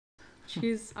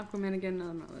Choose Aquaman again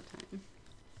another time.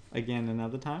 Again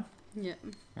another time? Yeah.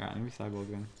 Alright, let me Cyborg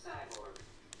then.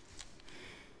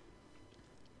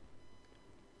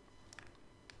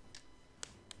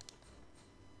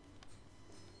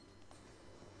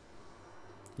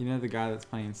 You know the guy that's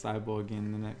playing Cyborg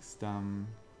in the next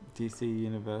DC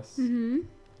universe? Mm-hmm.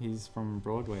 He's from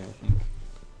Broadway, I think.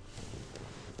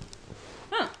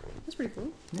 Huh. That's pretty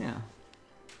cool. Yeah.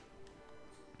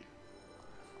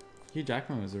 Hugh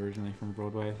Jackman was originally from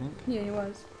Broadway, I think. Yeah, he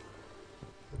was.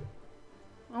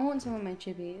 I want some of my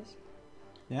chippies.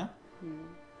 Yeah? Hmm.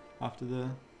 After the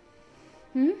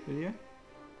Hmm? video?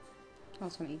 I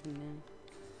was gonna eat them now.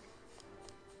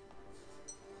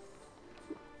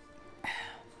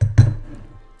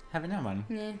 Have it now, money.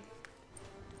 Yeah.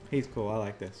 He's cool, I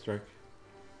like that stroke.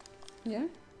 Yeah?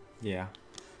 Yeah.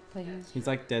 Play him. He's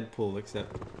like Deadpool,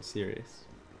 except serious.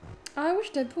 I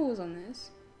wish Deadpool was on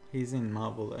this. He's in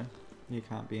Marvel, though. You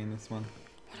can't be in this one.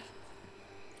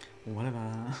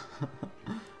 Whatever.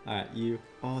 Alright, you...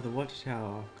 Oh, the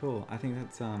Watchtower. Cool. I think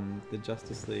that's the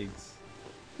Justice League's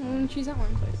Choose that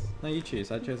one. place. No, you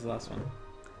choose. I chose the last one.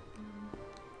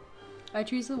 I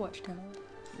choose the Watchtower.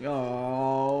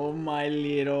 Oh, my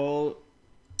little...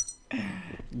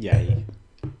 Yay.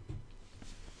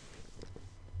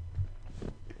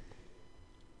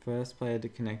 First player to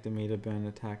connect a meter burn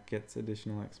attack gets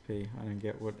additional XP. I don't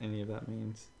get what any of that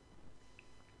means.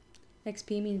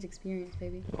 XP means experience,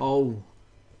 baby. Oh,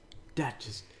 that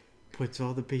just puts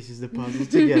all the pieces of the puzzle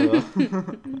together.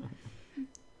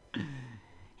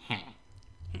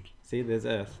 See, there's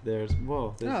Earth. There's...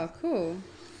 Whoa. There's, Oh, cool.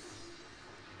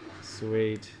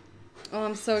 sweet. Oh,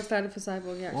 I'm so excited for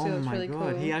Cyborg. He actually looks really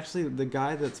cool. He actually... The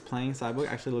guy that's playing Cyborg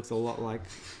actually looks a lot like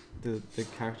the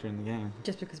character in the game.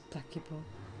 Just because black people.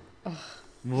 Oh,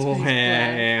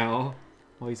 Wow.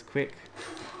 Oh, he's quick.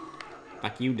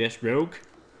 Fuck you, Deathstroke.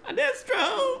 A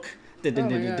Deathstroke! Oh my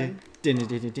God.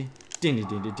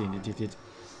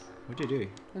 What'd you do?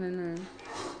 I don't know.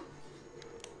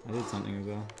 I did something as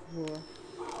well. Whoa.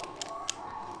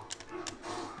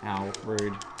 Ow,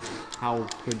 rude. How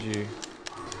could you?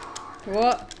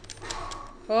 What?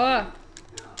 Oh!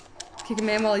 Kick a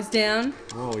man while he's down.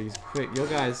 Whoa, he's quick. Your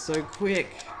guy's so quick.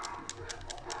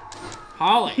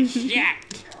 Holy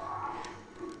shit!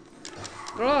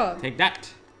 Oh! Take that.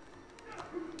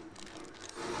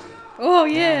 Oh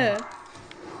yeah!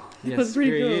 Yes, That's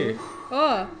pretty screw cool. you.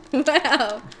 Oh! Wow!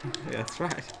 Yeah, that's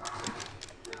right.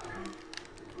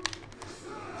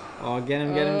 Oh, get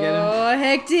him, get him, get him. Oh,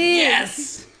 hectic!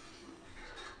 Yes!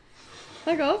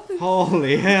 Fuck off.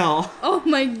 Holy hell. Oh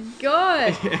my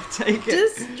god! Yeah, take it.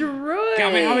 Destroyed!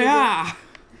 Kamehameha!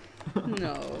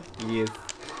 No. Yes.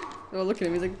 Oh, look at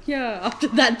him. He's like, yeah, after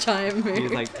that giant move.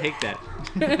 He's like, take that.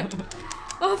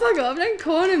 Oh, fuck off. Don't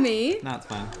corner me. No, it's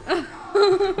fine.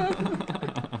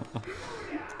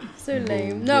 So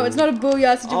lame. No, it's not a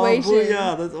booyah situation. Oh,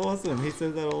 booyah. That's awesome. He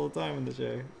says that all the time in the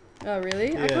show. Oh,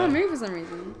 really? I Yeah. can't move for some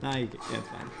reason. No, you can. Yeah, it's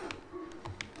fine.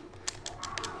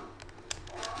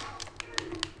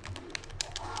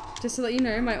 Just to let you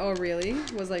know, my oh really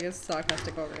was like a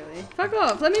sarcastic oh really. Fuck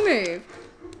off. Let me move.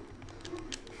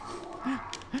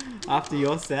 After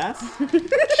your sass?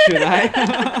 Should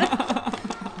I?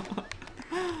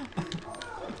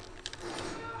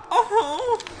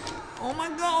 Oh! Oh my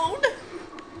god!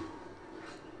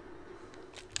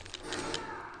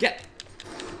 Get!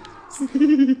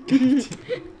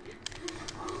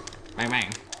 Bang bang.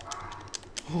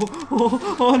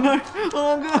 Oh no!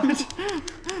 Oh god!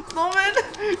 Stop it!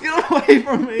 Get away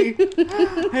from me!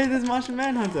 Hey, there's Martian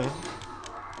Manhunter.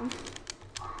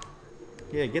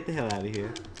 Yeah, get the hell out of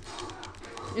here.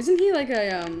 Isn't he like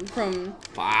a from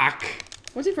Fuck!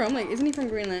 what's he from? Like isn't he from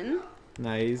Green Lantern?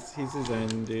 No, he's his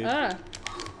own dude. Ah.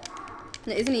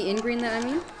 No, isn't he in Green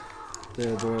Lantern, I mean?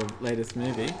 The latest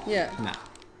movie? Yeah. Nah.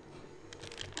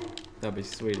 That'd be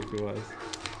sweet if he was.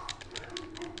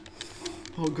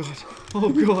 Oh god. Oh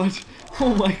god.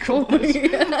 Oh my god.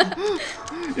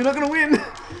 You're not gonna win!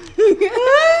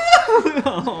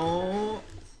 Oh.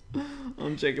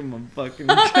 I'm checking my fucking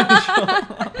control.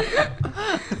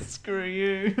 Screw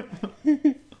you.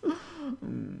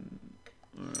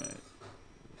 Alright.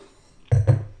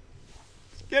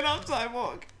 Get up,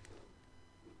 Cyborg!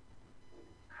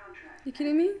 You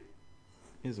kidding me?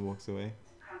 He just walks away.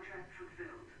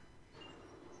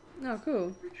 Oh,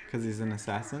 cool. Because he's an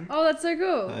assassin. Oh, that's so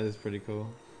cool. That is pretty cool.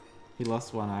 He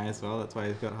lost one eye as well, that's why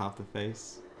he's got half the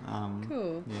face.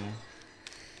 Cool. Yeah.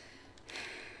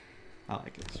 I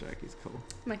like it, Strike, he's cool.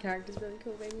 My character's really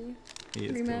cool, baby. He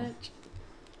is Rematch.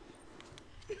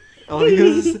 cool. Oh,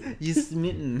 you're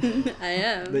smitten I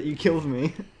am. that you killed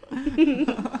me.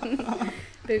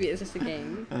 Baby, it's just a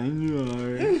game. I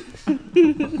know.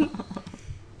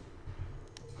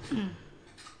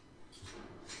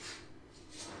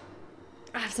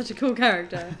 I have such a cool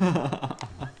character.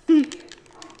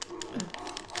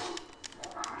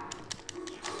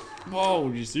 Whoa,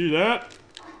 did you see that?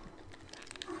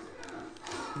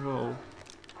 Whoa.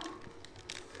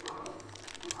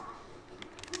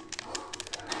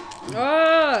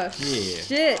 Oh, Yeah.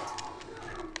 shit.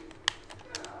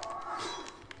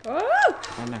 Oh!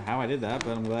 I don't know how I did that,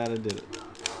 but I'm glad I did it.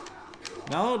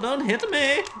 No, don't hit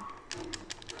me!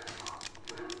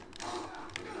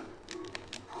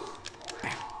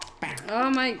 Oh,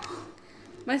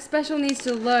 my special needs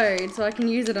to load so I can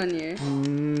use it on you.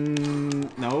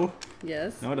 No.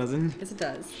 Yes. No, it doesn't. Yes, it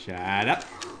does. Shut up.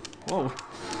 Whoa.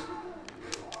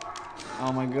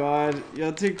 Oh my god,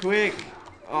 you're too quick.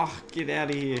 Oh, get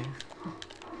out of here.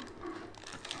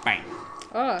 Bang.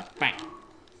 Oh. Bang.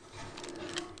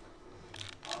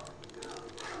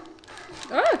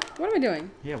 Oh! What am I doing?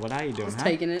 Yeah, what are you doing, Just huh?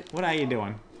 taking it. What are you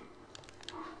doing?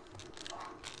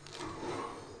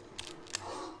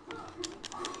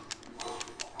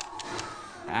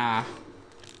 Ah.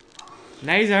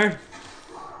 Laser!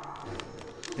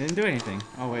 Didn't do anything.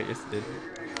 Oh wait, yes it did.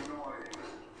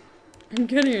 I'm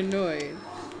getting annoyed.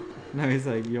 No, he's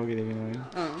like, you're getting annoyed.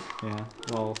 Oh. Yeah,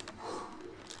 lol.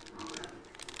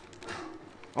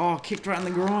 Oh, kicked right in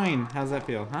the groin. How's that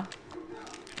feel, huh?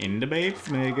 In the babes,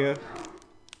 mega.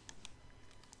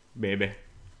 Baby.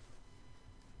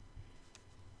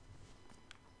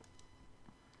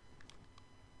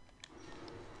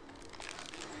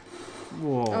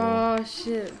 Whoa. Oh,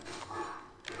 shit.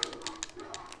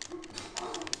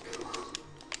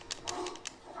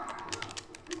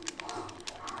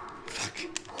 Fuck.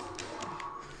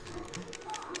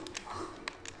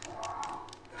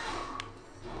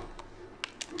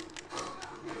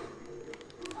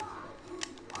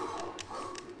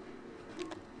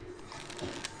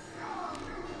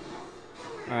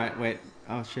 Alright, wait.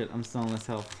 Oh shit, I'm still on less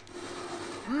health.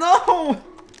 No!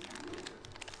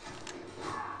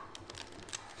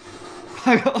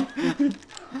 Fuck off.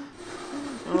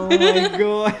 Oh my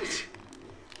god.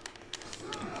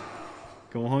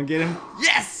 Go on, get him.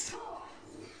 Yes!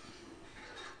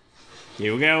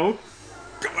 Here we go.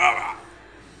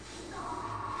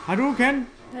 Hadouken!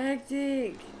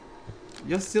 Hectic.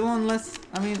 You're still on less.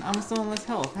 I mean, I'm still on less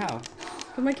health. How?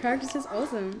 But my character's just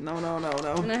awesome. No, no, no,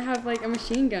 And no. I have like a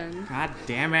machine gun. God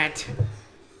damn it.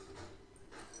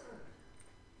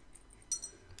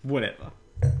 Whatever.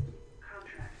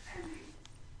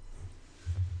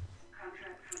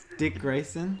 Dick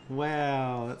Grayson?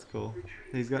 Wow, that's cool.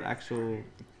 He's got actual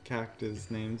characters'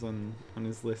 names on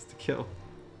his list to kill.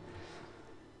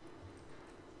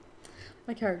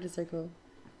 My character's so cool.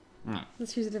 Mm.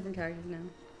 Let's choose a different character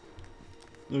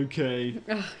now. Okay.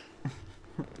 Ugh.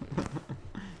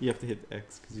 You have to hit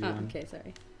X because you Oh, won. okay,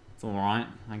 sorry. It's alright,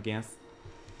 I guess.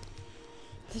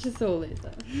 It's just all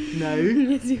loser. No.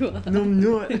 Yes, you are. No, I'm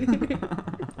not.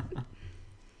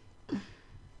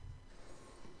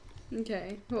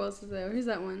 Okay, who else is there? Who's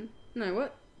that one? No,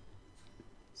 what?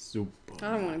 Super.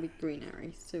 I don't want to be Green Arrow.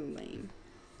 He's so lame.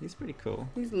 He's pretty cool.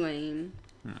 He's lame.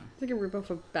 No, It's like a ripoff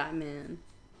of Batman.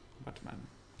 Batman.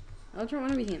 I don't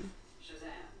want to be him.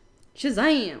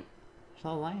 Shazam!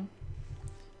 So lame.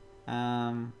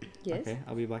 Yes. Okay,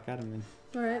 I'll be Black Adam then.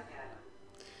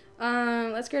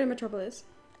 Alright. Let's go to Metropolis.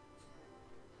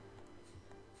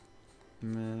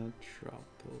 Metropolis.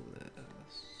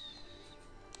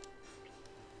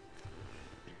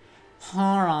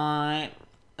 Alright.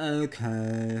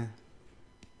 Okay.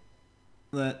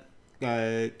 Let's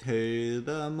go to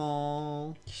the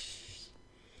mall.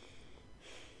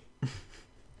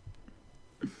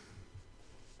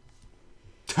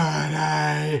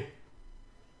 Today.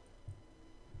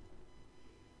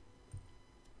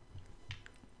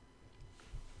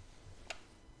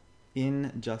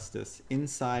 Injustice.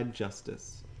 Inside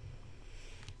justice.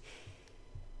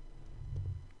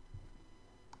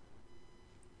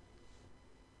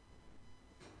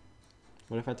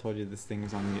 What if I told you this thing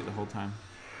was on mute the whole time?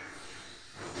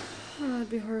 Oh, I'd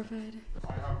be horrified.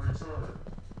 I have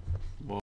returned.